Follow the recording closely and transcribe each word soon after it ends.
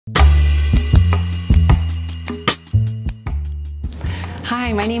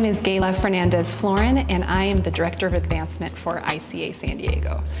Hi, my name is Gayla Fernandez-Florin, and I am the Director of Advancement for ICA San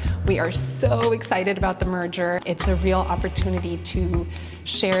Diego. We are so excited about the merger. It's a real opportunity to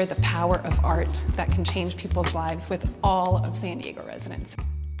share the power of art that can change people's lives with all of San Diego residents.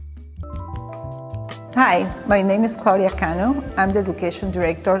 Hi, my name is Claudia Cano. I'm the Education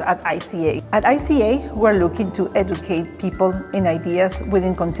Director at ICA. At ICA, we're looking to educate people in ideas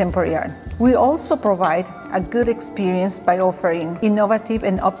within contemporary art. We also provide a good experience by offering innovative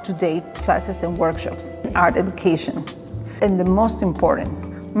and up-to-date classes and workshops in art education. And the most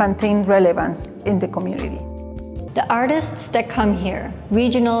important, maintain relevance in the community. The artists that come here,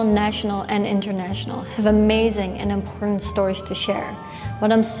 regional, national, and international, have amazing and important stories to share.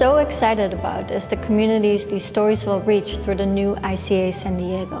 What I'm so excited about is the communities these stories will reach through the new ICA San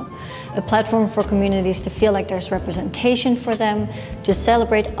Diego, a platform for communities to feel like there's representation for them, to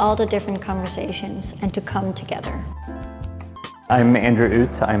celebrate all the different conversations, and to come together. I'm Andrew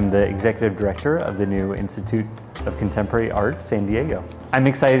Oot. I'm the Executive Director of the new Institute of Contemporary Art, San Diego. I'm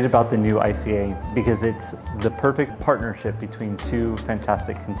excited about the new ICA because it's the perfect partnership between two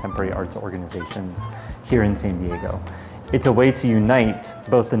fantastic contemporary arts organizations here in San Diego. It's a way to unite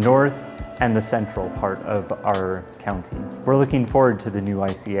both the north and the central part of our county. We're looking forward to the new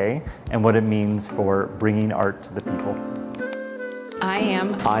ICA and what it means for bringing art to the people. I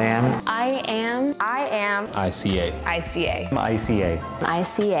am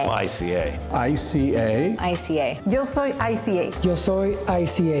ICA. Yo soy ICA. Yo soy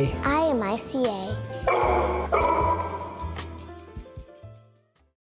ICA. I am ICA.